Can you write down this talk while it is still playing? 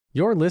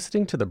You're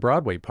listening to the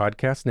Broadway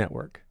Podcast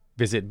Network.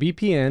 Visit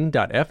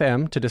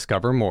bpn.fm to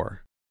discover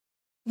more.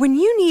 When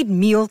you need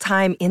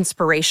mealtime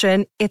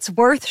inspiration, it's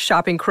worth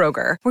shopping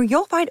Kroger, where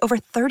you'll find over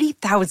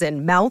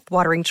 30,000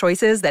 mouth-watering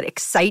choices that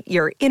excite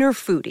your inner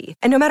foodie.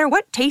 And no matter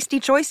what tasty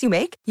choice you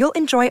make, you'll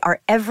enjoy our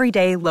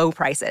everyday low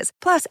prices,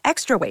 plus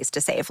extra ways to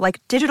save,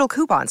 like digital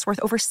coupons worth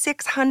over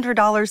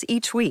 $600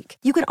 each week.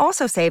 You can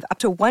also save up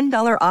to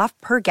 $1 off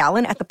per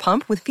gallon at the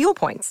pump with fuel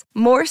points.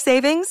 More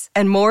savings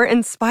and more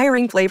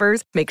inspiring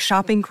flavors make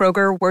shopping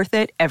Kroger worth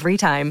it every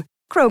time.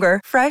 Kroger,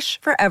 fresh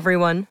for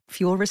everyone.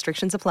 Fuel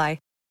restrictions apply.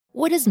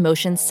 What does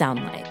motion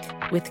sound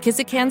like? With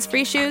Kizikans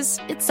free shoes,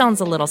 it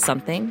sounds a little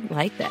something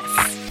like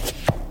this.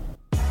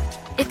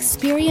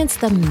 Experience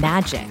the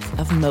magic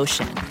of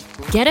motion.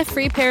 Get a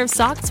free pair of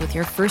socks with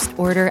your first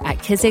order at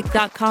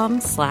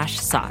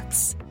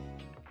kizik.com/socks.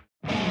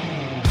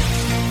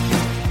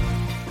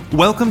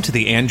 Welcome to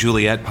the &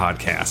 Juliet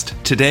podcast.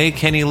 Today,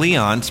 Kenny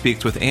Leon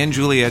speaks with &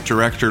 Juliet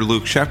director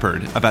Luke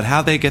Sheppard about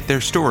how they get their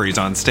stories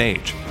on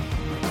stage.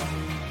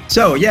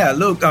 So, yeah,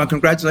 Luke,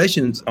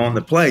 congratulations on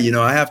the play. You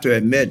know, I have to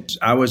admit,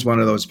 I was one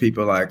of those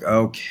people like,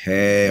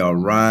 okay, all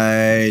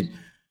right,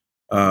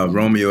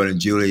 Romeo and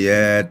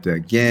Juliet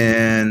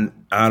again.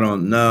 I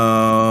don't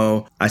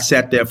know. I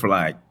sat there for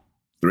like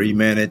 3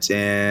 minutes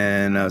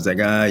and I was like,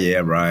 oh, yeah,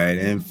 right.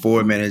 And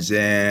 4 minutes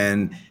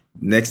in,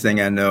 next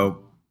thing I know,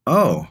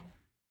 oh,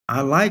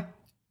 I like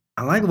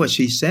what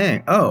she's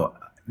saying. Oh,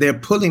 they're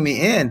pulling me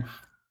in.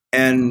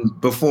 And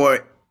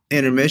before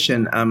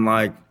intermission, I'm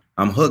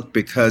hooked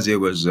because it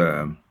was,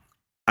 I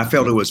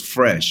felt it was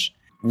fresh.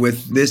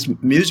 With this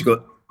musical,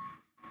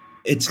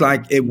 it's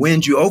like it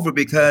wins you over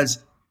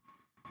because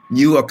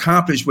you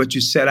accomplish what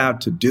you set out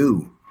to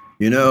do,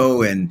 you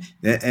know, and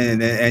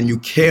you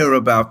care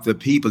about the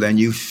people and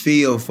you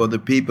feel for the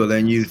people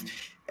and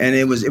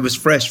it was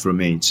fresh for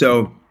me.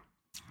 So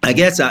I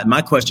guess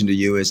my question to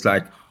you is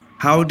like,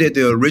 how did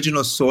the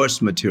original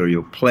source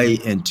material play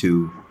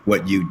into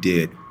what you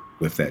did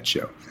with that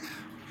show?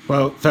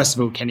 Well, first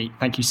of all, Kenny,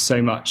 thank you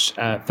so much.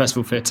 First of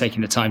all, for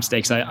taking the time today,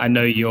 because I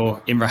know you're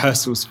in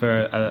rehearsals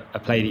for a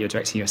play that you're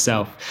directing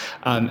yourself.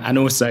 And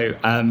also,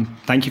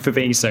 thank you for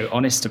being so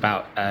honest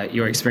about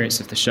your experience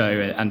of the show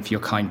and for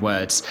your kind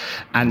words.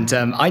 And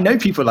I know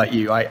people like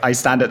you. I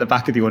stand at the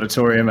back of the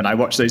auditorium and I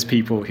watch those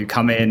people who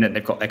come in and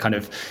they've got their kind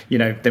of, you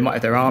know, they might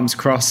have their arms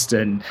crossed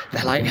and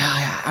they're like,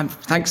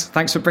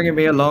 thanks for bringing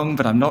me along,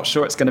 but I'm not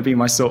sure it's going to be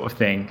my sort of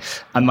thing.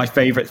 And my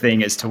favorite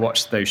thing is to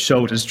watch those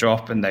shoulders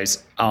drop and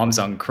those arms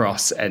uncross.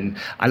 And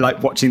I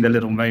like watching the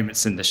little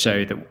moments in the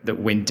show that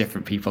win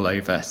different people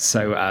over.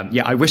 So,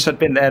 I wish I'd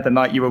been there the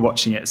night you were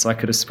watching it so I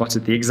could have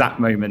spotted the exact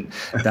moment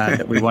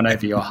that we won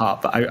over your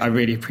heart. But I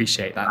really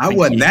appreciate that. I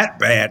wasn't that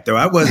bad, though.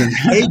 I wasn't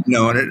hating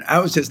on it. I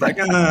was just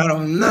like, I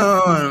don't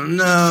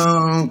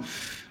know.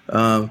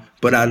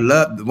 But I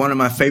love, one of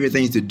my favorite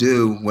things to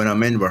do when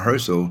I'm in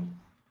rehearsal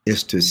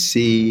is to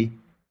see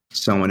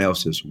someone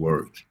else's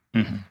work.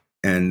 Mm-hmm.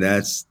 And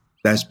that's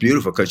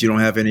beautiful because you don't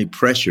have any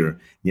pressure.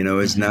 You know,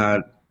 it's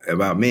not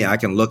about me. I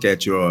can look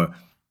at your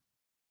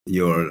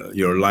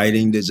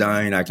lighting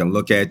design. I can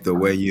look at the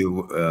way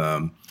you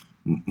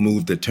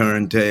move the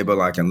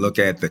turntable. I can look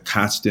at the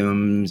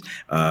costumes.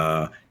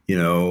 It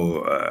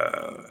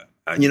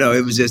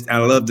was just, I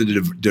love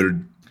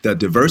the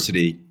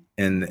diversity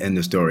in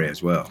the story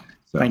as well.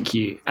 So. Thank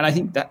you. And I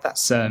think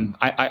that's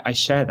I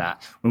share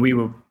that. When we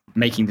were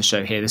making the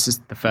show here, this is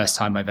the first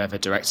time I've ever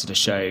directed a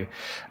show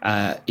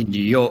in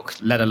New York,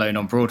 let alone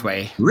on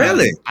Broadway.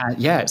 Really?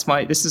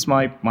 This is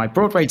my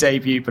Broadway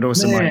debut, but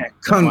also my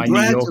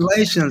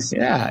congratulations. My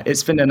New York. Yeah,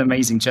 it's been an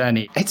amazing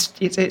journey.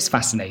 It's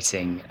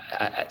fascinating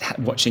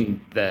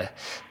watching the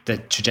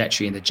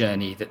trajectory and the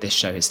journey that this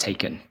show has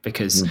taken,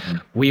 because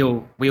we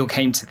all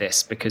came to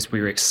this because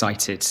we were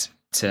excited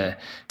to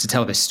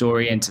tell this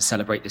story and to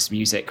celebrate this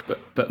music,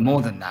 but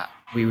more than that,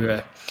 we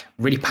were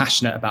really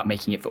passionate about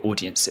making it for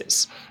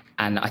audiences.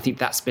 And I think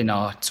that's been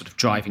our sort of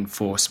driving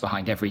force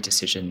behind every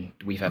decision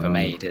we've ever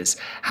made, is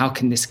how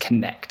can this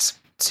connect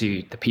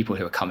to the people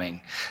who are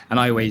coming? And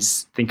I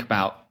always think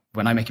about,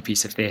 when I make a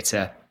piece of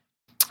theatre,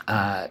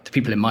 the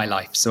people in my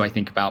life. So I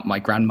think about my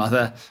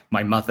grandmother,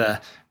 my mother,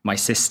 my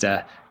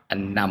sister,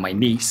 and now my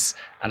niece.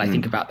 And I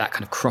think about that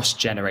kind of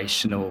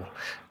cross-generational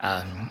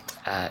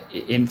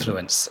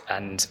influence,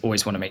 and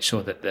always want to make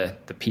sure that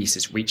the piece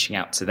is reaching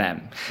out to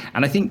them.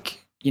 And I think,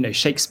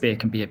 Shakespeare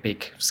can be a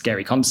big,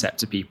 scary concept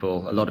to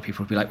people. A lot of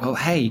people will be like, well,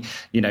 hey,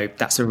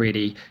 that's a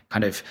really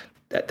kind of,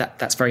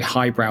 that's very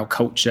highbrow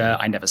culture.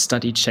 I never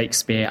studied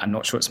Shakespeare. I'm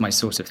not sure it's my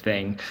sort of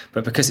thing.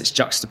 But because it's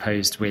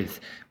juxtaposed with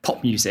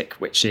pop music,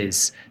 which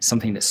is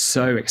something that's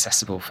so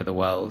accessible for the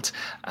world,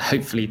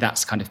 hopefully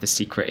that's kind of the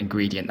secret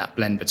ingredient, that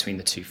blend between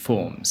the two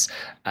forms,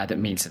 that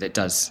means that it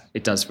does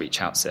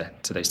reach out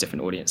to those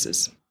different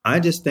audiences. I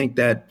just think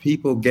that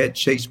people get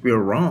Shakespeare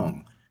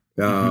wrong.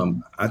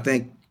 I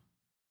think,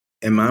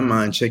 in my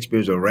mind,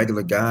 Shakespeare's a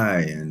regular guy,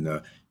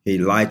 and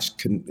I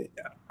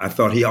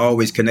thought he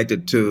always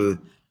connected to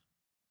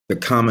the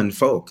common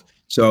folk.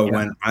 So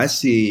when I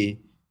see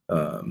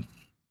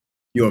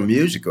your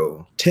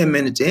musical, 10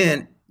 minutes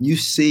in, you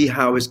see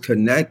how it's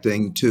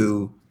connecting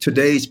to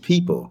today's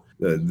people,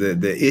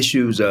 the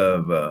issues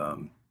of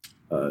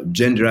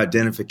gender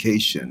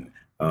identification,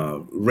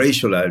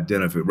 racial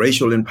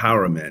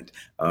empowerment.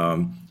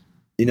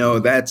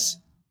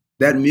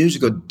 That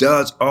musical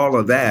does all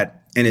of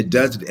that, and it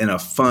does it in a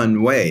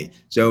fun way.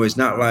 So it's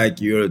not like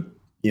you're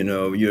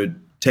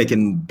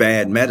taking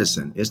bad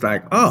medicine. It's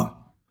like, oh,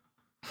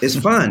 it's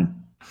fun.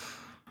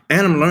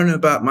 And I'm learning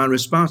about my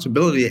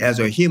responsibility as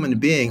a human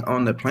being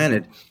on the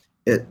planet.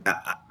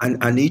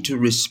 I need to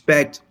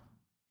respect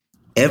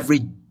every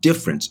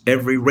difference,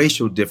 every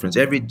racial difference,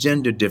 every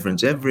gender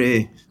difference,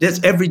 every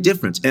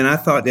difference. And I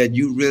thought that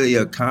you really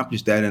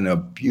accomplished that in a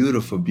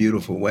beautiful,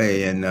 beautiful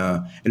way. And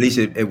at least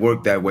it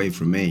worked that way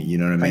for me. You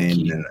know what I mean? Thank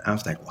you. And I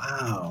was like,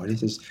 wow,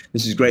 this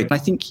is great. I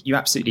think you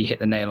absolutely hit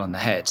the nail on the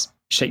head.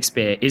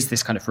 Shakespeare is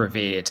this kind of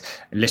revered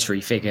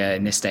literary figure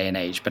in this day and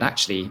age, but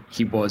actually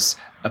he was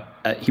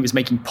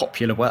making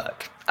popular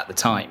work at the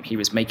time. He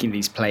was making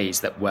these plays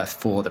that were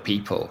for the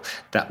people,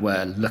 that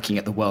were looking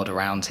at the world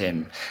around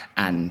him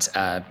and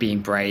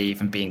being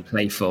brave and being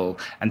playful.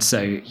 And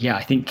so, yeah,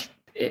 I think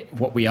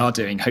what we are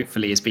doing,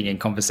 hopefully, is being in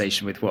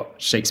conversation with what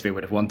Shakespeare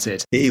would have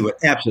wanted. He would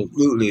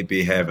absolutely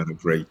be having a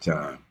great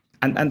time.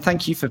 And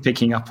thank you for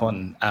picking up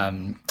on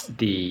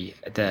the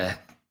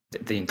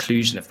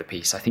inclusion of the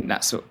piece. I think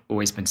that's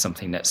always been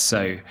something that's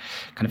so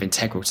kind of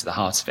integral to the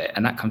heart of it.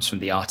 And that comes from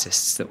the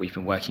artists that we've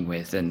been working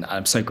with. And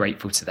I'm so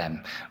grateful to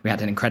them. We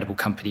had an incredible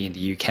company in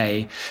the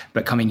UK,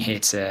 but coming here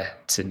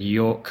to New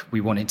York,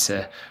 we wanted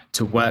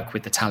to work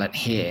with the talent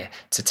here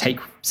to take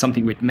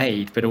something we'd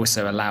made, but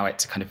also allow it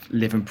to kind of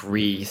live and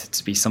breathe,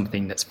 to be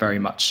something that's very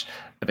much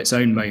of its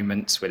own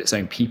moment with its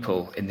own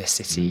people in this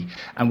city.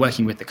 And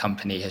working with the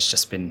company has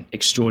just been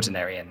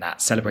extraordinary in that,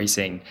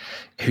 celebrating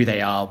who they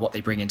are, what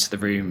they bring into the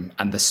room,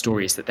 and the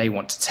stories that they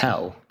want to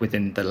tell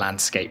within the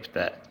landscape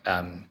that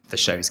the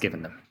show has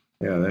given them.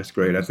 Yeah, that's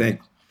great. I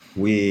think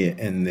we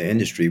in the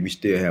industry, we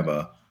still have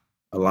a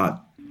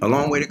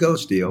long way to go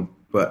still,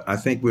 but I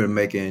think we're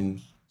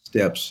making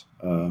steps,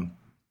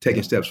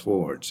 taking steps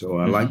forward. So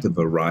I like the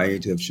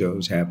variety of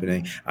shows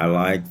happening. I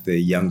like the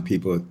young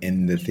people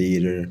in the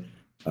theater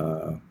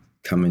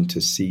coming to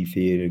see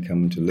theater,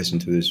 coming to listen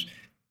to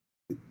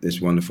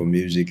this wonderful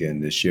music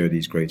and to share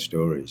these great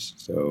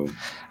stories.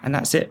 And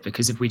that's it,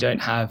 because if we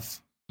don't have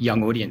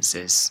young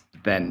audiences,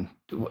 then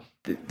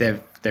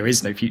there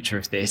is no future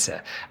of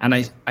theatre. And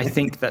I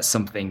think that's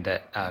something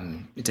that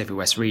David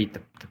West Reid,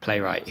 the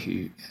playwright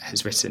who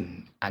has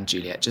written And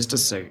Juliet, just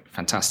does so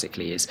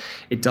fantastically, is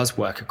it does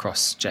work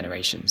across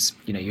generations.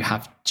 You know, you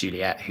have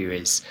Juliet, who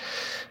is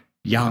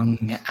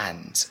young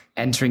and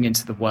entering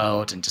into the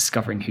world and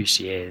discovering who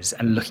she is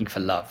and looking for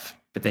love.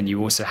 But then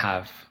you also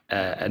have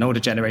an older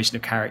generation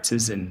of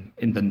characters in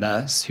The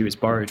Nurse, who is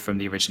borrowed from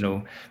the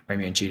original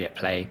Romeo and Juliet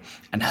play,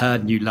 and her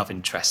new love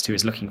interest, who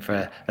is looking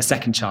for a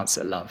second chance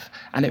at love.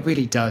 And it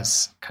really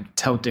does kind of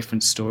tell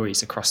different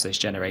stories across those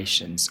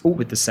generations, all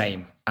with the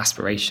same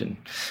aspiration,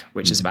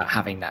 which is about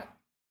having that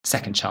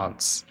second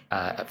chance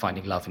at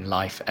finding love in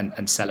life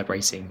and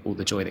celebrating all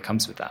the joy that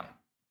comes with that.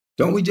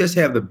 Don't we just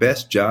have the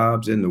best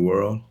jobs in the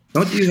world?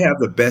 Don't you have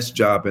the best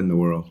job in the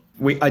world?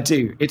 I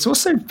do. It's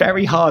also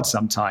very hard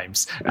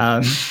sometimes,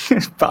 but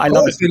I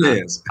love it. It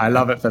is. I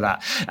love it for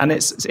that. And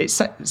it's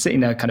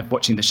sitting there, kind of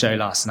watching the show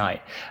last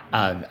night,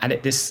 and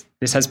this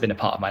has been a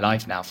part of my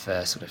life now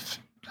for sort of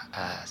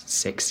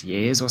 6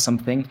 years or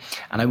something.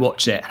 And I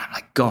watch it, and I'm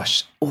like,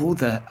 gosh, all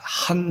the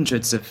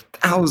hundreds of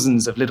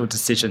thousands of little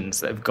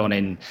decisions that have gone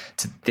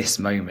into this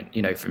moment.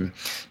 You know, from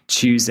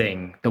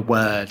choosing the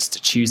words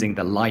to choosing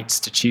the lights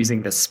to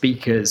choosing the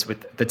speakers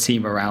with the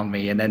team around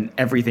me, and then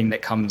everything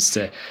that comes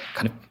to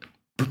kind of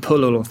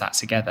pull all of that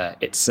together.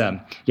 It's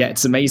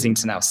it's amazing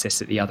to now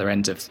sit at the other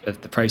end of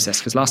the process,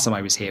 because last time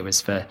I was here was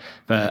for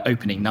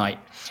opening night,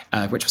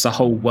 which was a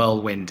whole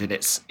whirlwind in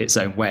its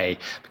own way,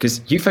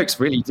 because you folks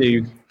really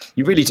do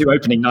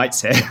opening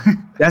nights here.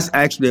 That's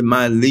actually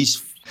my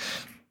least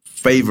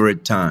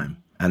favorite time.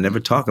 I never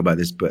talk about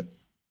this, but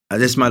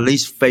this is my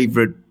least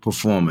favorite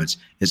performance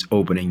is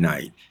opening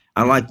night.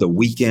 I like the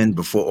weekend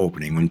before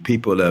opening, when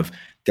people have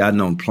gotten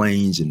on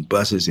planes and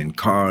buses and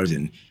cars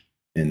and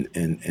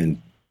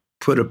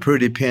put a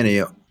pretty penny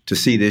to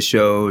see this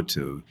show,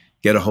 to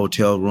get a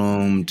hotel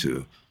room,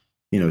 to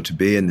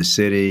be in the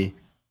city.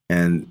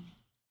 And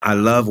I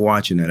love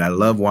watching it. I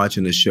love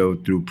watching the show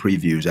through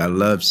previews. I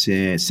love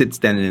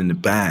standing in the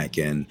back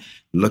and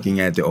looking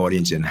at the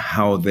audience and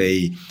how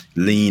they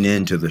lean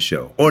into the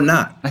show or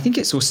not. I think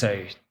it's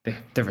also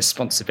the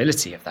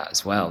responsibility of that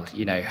as well,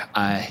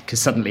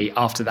 because suddenly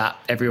after that,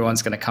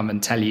 everyone's going to come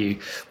and tell you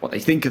what they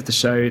think of the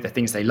show, the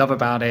things they love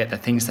about it, the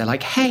things they're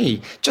like,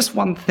 hey, just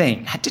one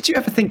thing. Did you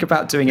ever think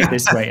about doing it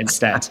this way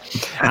instead?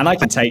 And I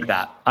can take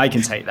that. But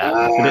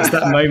it's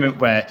that moment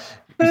where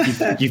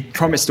you've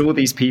promised all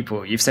these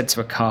people, you've said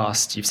to a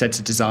cast, you've said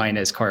to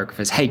designers,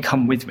 choreographers, hey,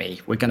 come with me.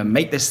 We're going to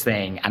make this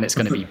thing and it's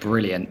going to be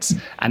brilliant.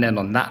 And then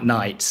on that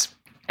night,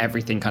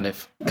 everything kind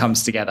of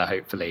comes together,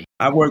 hopefully.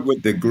 I worked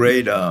with the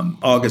great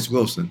August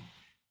Wilson.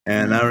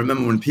 And I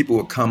remember when people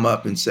would come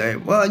up and say,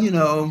 well,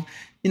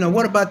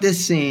 what about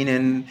this scene?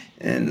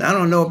 And I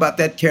don't know about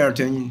that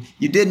character. And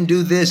you didn't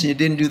do this and you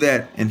didn't do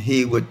that. And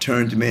he would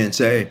turn to me and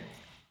say,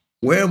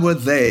 where were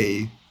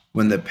they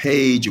when the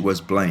page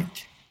was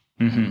blank?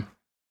 Mm-hmm.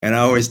 And I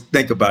always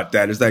think about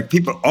that. It's like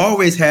people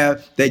always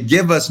they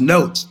give us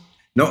notes.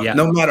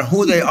 No matter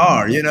who they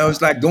are,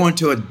 it's like going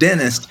to a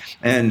dentist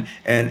and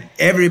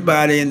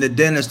everybody in the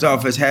dentist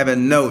office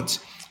having notes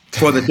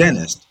for the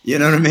dentist. You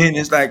know what I mean?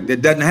 It's like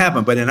that doesn't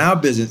happen. But in our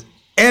business,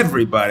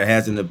 everybody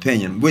has an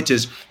opinion, which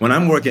is when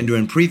I'm working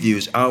doing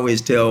previews, I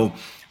always tell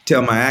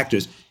my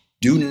actors,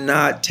 do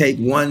not take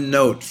one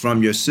note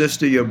from your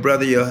sister, your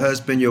brother, your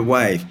husband, your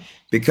wife,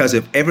 because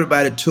if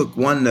everybody took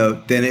one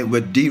note, then it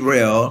would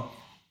derail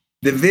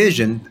the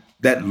vision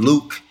that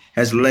Luke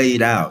has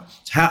laid out.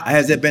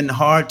 Has it been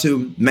hard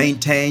to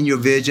maintain your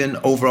vision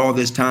over all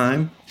this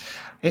time?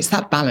 It's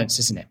that balance,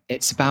 isn't it?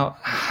 It's about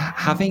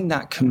having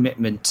that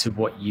commitment to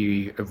what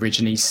you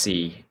originally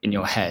see in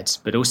your head,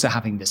 but also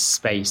having the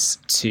space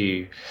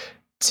to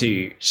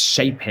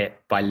shape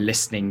it by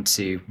listening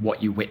to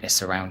what you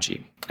witness around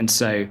you. And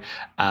so,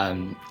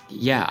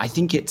 I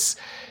think it's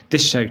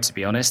this show, to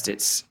be honest,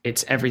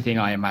 it's everything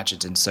I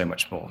imagined and so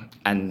much more.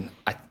 And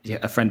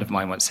a friend of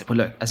mine once said, well,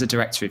 look, as a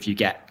director, if you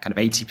get kind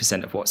of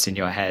 80% of what's in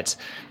your head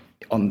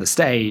on the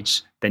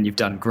stage, then you've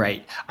done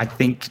great. I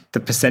think the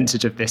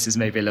percentage of this is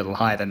maybe a little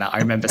higher than that. I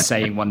remember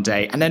saying one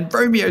day, and then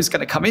Romeo's going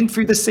to come in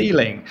through the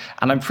ceiling.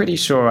 And I'm pretty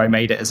sure I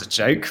made it as a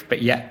joke,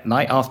 but yet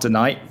night after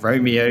night,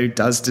 Romeo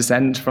does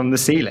descend from the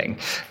ceiling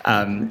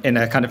in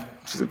a kind of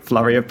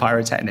flurry of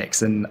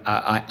pyrotechnics. And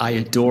I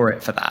adore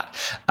it for that.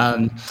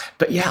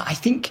 But yeah, I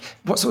think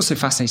what's also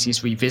fascinating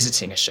is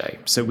revisiting a show.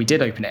 So we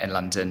did open it in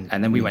London,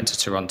 and then we went to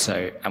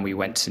Toronto, and we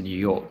went to New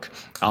York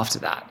after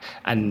that.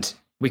 And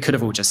we could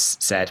have all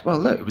just said, well,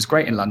 look, it was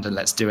great in London,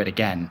 let's do it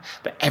again.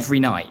 But every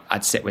night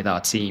I'd sit with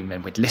our team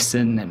and we'd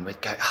listen and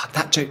we'd go,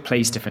 that joke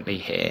plays differently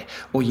here.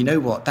 Or you know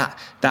what,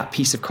 that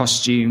piece of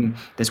costume,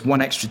 there's one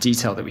extra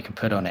detail that we can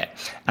put on it.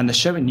 And the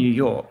show in New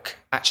York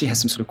actually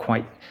has some sort of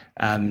quite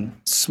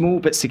small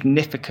but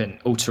significant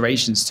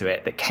alterations to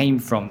it that came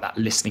from that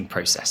listening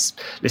process,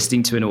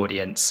 listening to an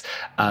audience.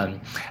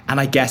 And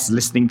I guess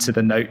listening to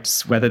the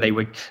notes, whether they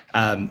were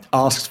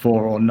asked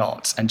for or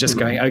not, and just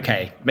going,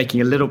 okay,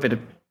 making a little bit of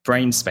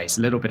brain space,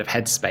 a little bit of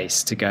head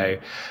space to go,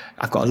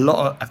 I've got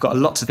a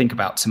lot to think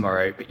about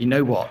tomorrow, but you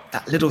know what,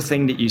 that little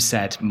thing that you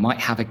said might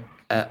have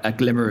a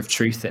glimmer of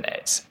truth in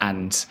it,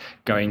 and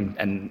going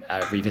and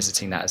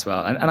revisiting that as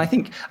well. And I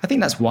think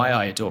that's why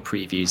I adore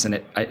previews,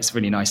 and it's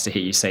really nice to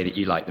hear you say that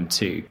you like them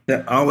too.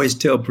 I always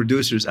tell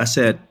producers,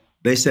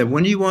 they said,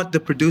 when do you want the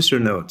producer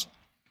notes?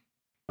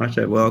 I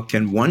said, well,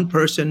 can one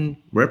person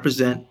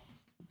represent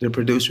the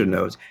producer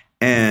notes?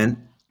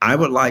 And I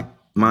would like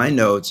my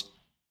notes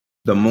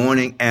the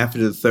morning after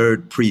the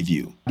third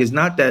preview. It's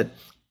not that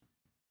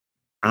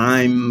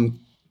I'm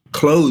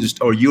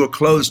closed or you're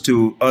closed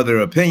to other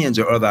opinions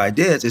or other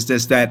ideas. It's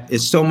just that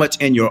it's so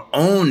much in your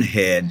own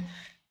head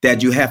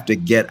that you have to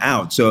get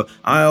out. So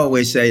I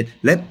always say,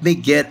 let me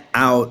get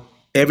out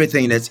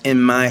everything that's in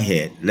my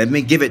head. Let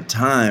me give it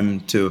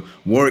time to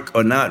work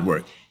or not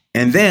work.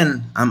 And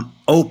then I'm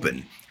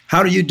open.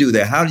 How do you do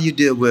that? How do you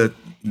deal with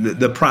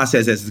the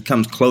process as it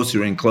comes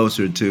closer and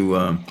closer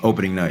to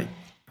opening night?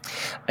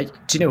 Do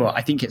you know what?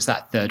 I think it's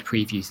that third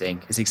preview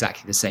thing is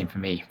exactly the same for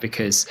me,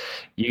 because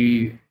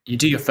you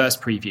do your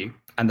first preview,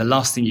 and the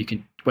last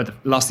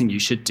thing you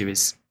should do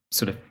is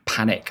sort of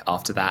panic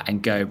after that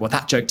and go, well,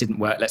 that joke didn't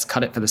work, let's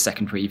cut it for the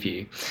second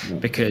preview.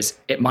 Because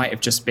it might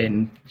have just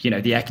been,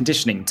 the air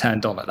conditioning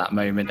turned on at that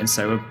moment, and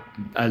so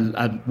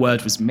a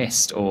word was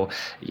missed, or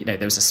there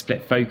was a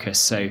split focus.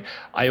 So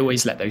I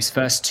always let those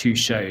first two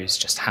shows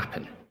just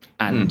happen,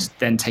 and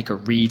then take a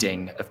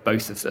reading of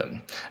both of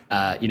them.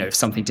 If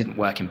something didn't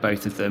work in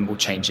both of them, we'll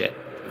change it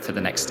for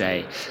the next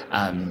day.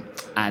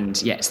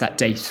 It's that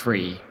day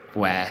 3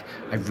 where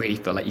I really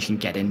feel like you can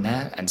get in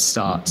there and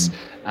start,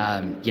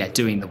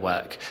 doing the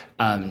work.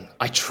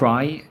 I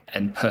try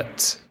and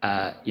put,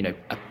 a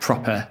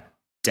proper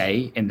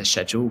day in the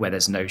schedule where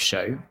there's no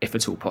show, if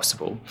at all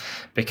possible,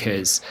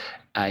 because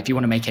if you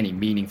want to make any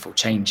meaningful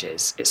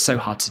changes, it's so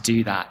hard to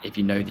do that if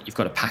you know that you've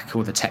got to pack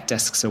all the tech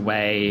desks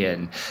away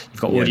and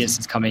you've got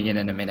audiences coming in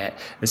a minute.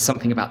 There's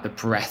something about the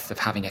breadth of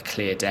having a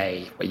clear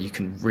day where you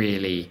can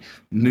really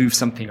move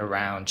something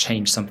around,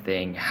 change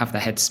something, have the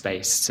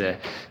headspace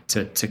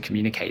to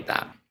communicate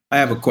that. I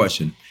have a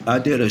question. I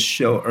did a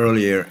show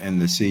earlier in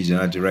the season.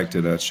 I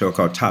directed a show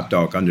called Top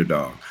Dog,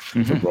 Underdog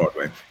for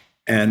Broadway.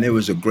 And it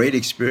was a great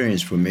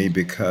experience for me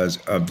because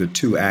of the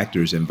 2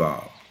 actors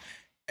involved.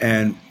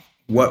 And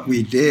what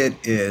we did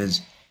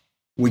is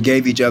we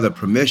gave each other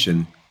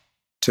permission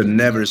to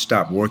never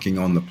stop working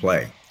on the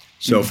play.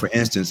 So, for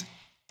instance,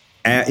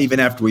 even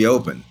after we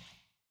opened,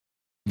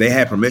 they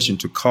had permission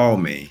to call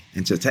me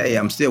and say, hey,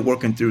 I'm still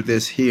working through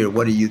this here.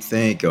 What do you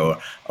think? Or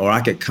I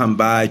could come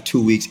by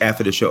 2 weeks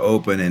after the show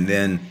opened and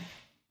then,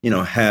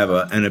 have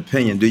an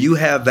opinion. Do you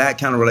have that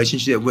kind of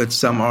relationship with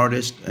some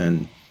artists?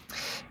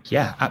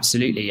 Yeah,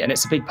 absolutely. And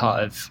it's a big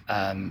part of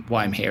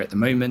why I'm here at the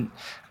moment.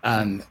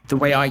 The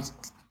way I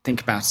think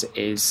about it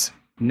is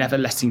never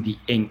letting the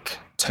ink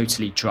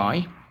totally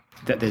dry,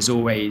 that there's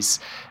always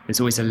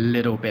a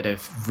little bit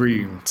of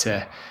room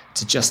to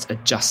just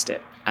adjust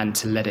it and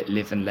to let it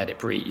live and let it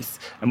breathe.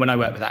 And when I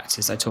work with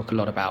actors, I talk a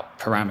lot about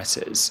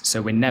parameters.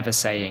 So we're never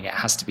saying it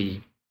has to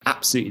be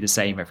absolutely the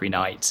same every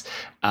night,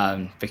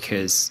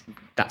 because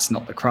that's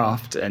not the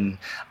craft. And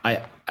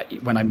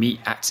when I meet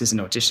actors in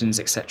auditions,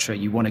 etc.,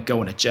 you want to go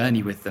on a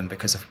journey with them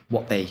because of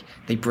what they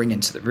bring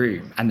into the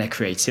room and their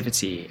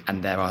creativity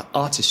and their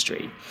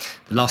artistry.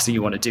 The last thing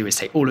you want to do is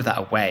take all of that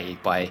away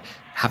by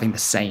having the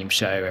same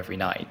show every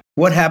night.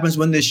 What happens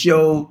when the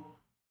show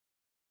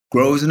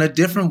grows in a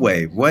different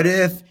way? What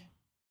if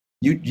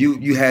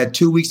you had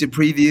 2 weeks of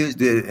previews?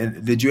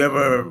 Did you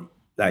ever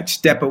like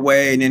step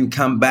away and then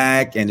come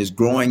back and it's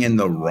growing in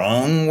the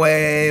wrong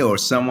way, or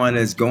someone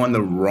is going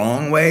the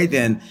wrong way?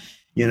 Then,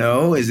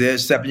 is there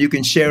something you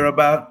can share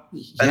about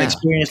an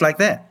experience like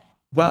that?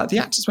 Well, the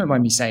actors won't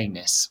mind me saying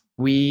this.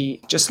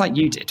 We, just like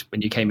you did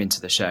when you came into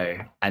the show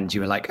and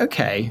you were like,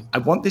 okay, I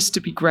want this to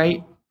be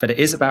great, but it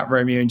is about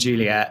Romeo and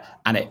Juliet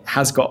and it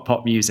has got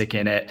pop music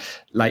in it.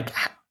 Like,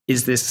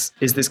 is this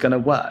going to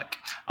work?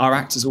 Our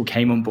actors all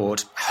came on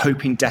board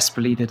hoping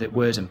desperately that it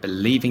would and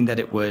believing that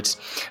it would.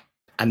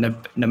 And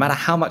no matter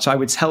how much I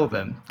would tell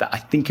them that I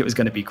think it was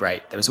going to be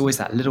great, there was always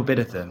that little bit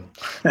of them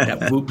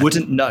that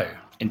wouldn't know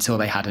until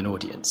they had an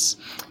audience.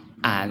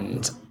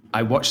 And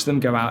I watched them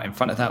go out in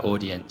front of that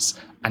audience,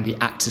 and the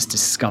actors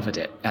discovered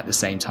it at the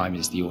same time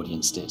as the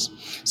audience did.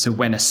 So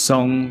when a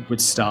song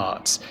would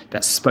start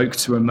that spoke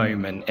to a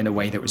moment in a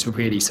way that was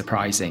really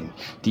surprising,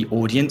 the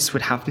audience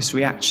would have this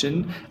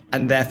reaction,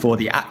 and therefore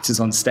the actors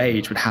on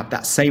stage would have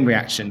that same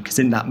reaction, because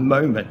in that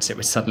moment it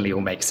would suddenly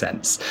all make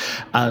sense.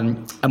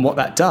 And what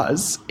that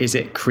does is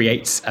it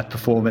creates a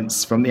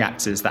performance from the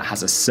actors that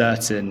has a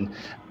certain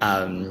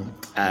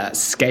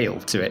scale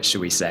to it,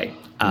 shall we say.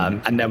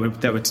 And there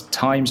were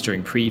times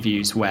during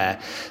previews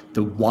where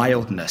the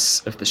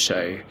wildness of the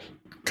show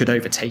could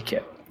overtake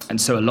it.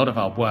 And so a lot of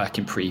our work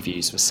in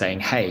previews was saying,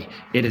 hey,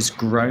 it has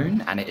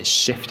grown and it has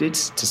shifted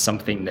to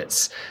something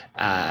that's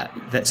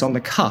on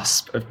the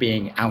cusp of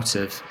being out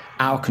of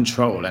our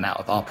control and out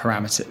of our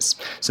parameters.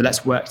 So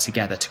let's work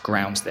together to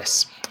ground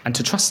this and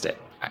to trust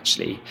it,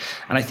 actually.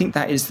 And I think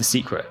that is the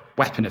secret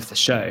weapon of the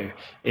show,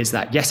 is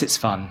that, yes, it's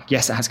fun.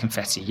 Yes, it has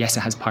confetti. Yes,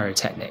 it has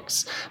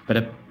pyrotechnics. But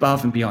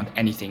above and beyond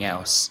anything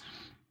else,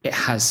 it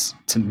has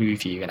to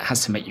move you and it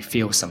has to make you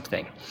feel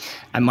something.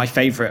 And my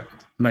favorite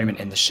moment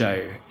in the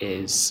show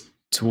is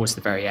towards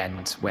the very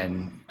end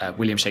when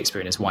William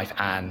Shakespeare and his wife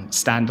Anne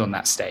stand on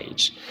that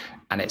stage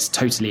and it's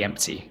totally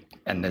empty.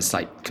 And there's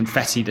like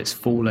confetti that's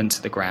fallen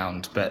to the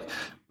ground, but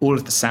all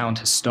of the sound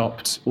has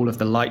stopped. All of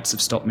the lights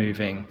have stopped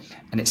moving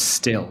and it's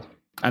still.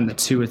 And the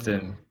two of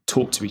them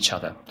talk to each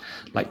other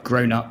like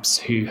grown-ups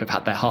who have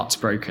had their hearts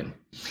broken,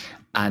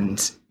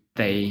 and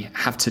they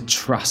have to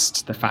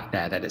trust the fact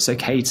that it's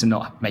okay to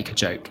not make a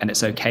joke, and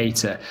it's okay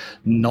to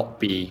not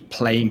be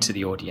playing to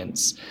the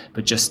audience,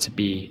 but just to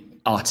be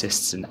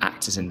artists and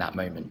actors in that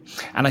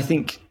moment. And I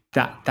think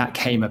that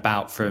came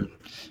about from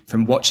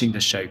watching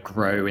the show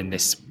grow in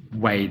this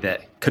way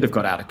that could have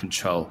got out of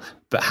control,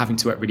 but having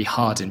to work really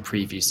hard in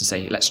previews to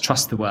say, let's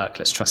trust the work,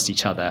 let's trust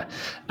each other,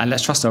 and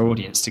let's trust our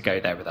audience to go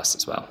there with us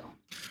as well.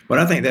 Well,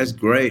 I think that's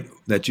great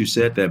that you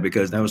said that,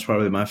 because that was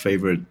probably my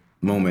favorite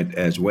moment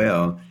as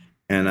well.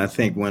 And I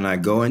think when I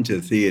go into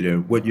theater,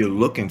 what you're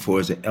looking for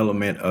is an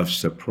element of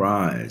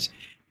surprise.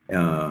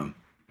 I'm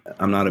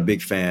not a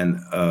big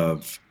fan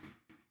of,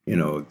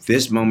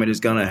 this moment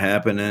is going to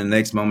happen and the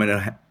next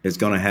moment it's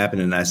going to happen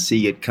and I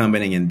see it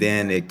coming and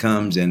then it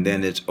comes and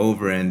then it's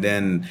over and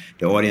then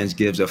the audience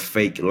gives a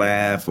fake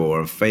laugh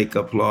or a fake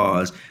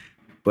applause.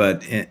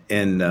 But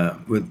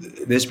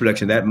with this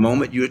production, that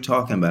moment you're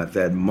talking about,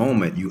 that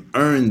moment, you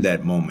earn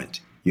that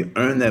moment. You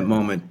earn that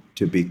moment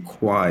to be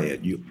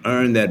quiet. You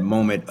earn that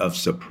moment of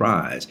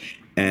surprise.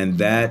 And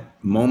that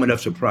moment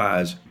of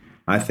surprise,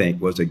 I think,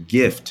 was a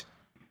gift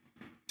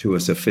to a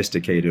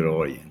sophisticated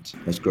audience.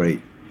 That's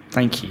great.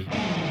 Thank you.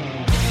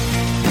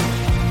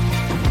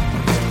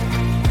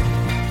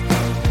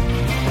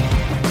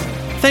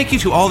 Thank you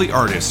to all the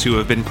artists who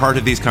have been part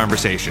of these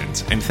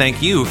conversations, and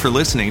thank you for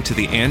listening to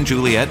the Anne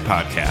Juliet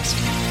podcast.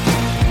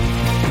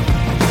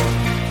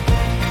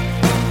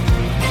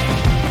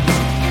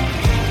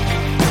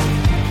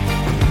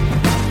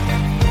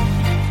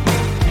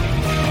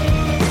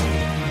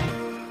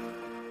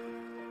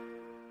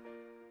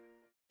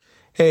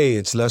 Hey,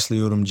 it's Leslie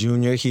Odom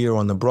Jr. here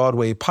on the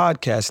Broadway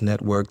Podcast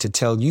Network to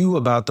tell you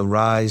about the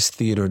Rise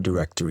Theater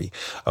Directory,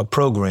 a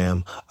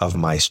program of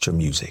Maestro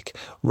Music.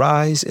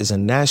 Rise is a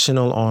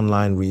national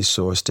online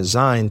resource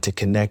designed to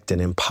connect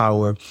and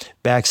empower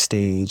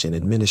backstage and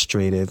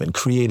administrative and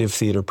creative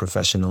theater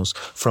professionals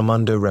from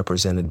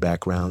underrepresented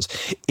backgrounds.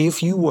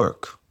 If you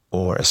work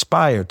or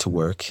aspire to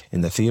work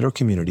in the theater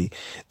community,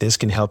 this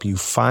can help you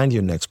find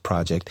your next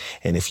project.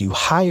 And if you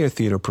hire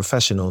theater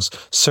professionals,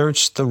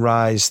 search the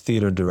Rise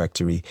Theater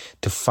Directory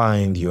to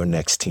find your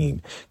next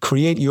team.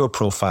 Create your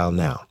profile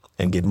now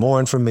and get more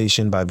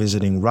information by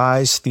visiting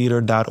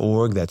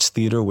risetheatre.org. That's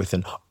theater with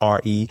an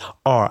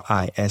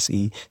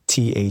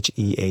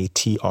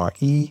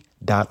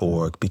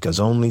RERISETHEATRE.org, because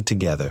only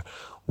together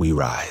we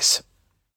rise.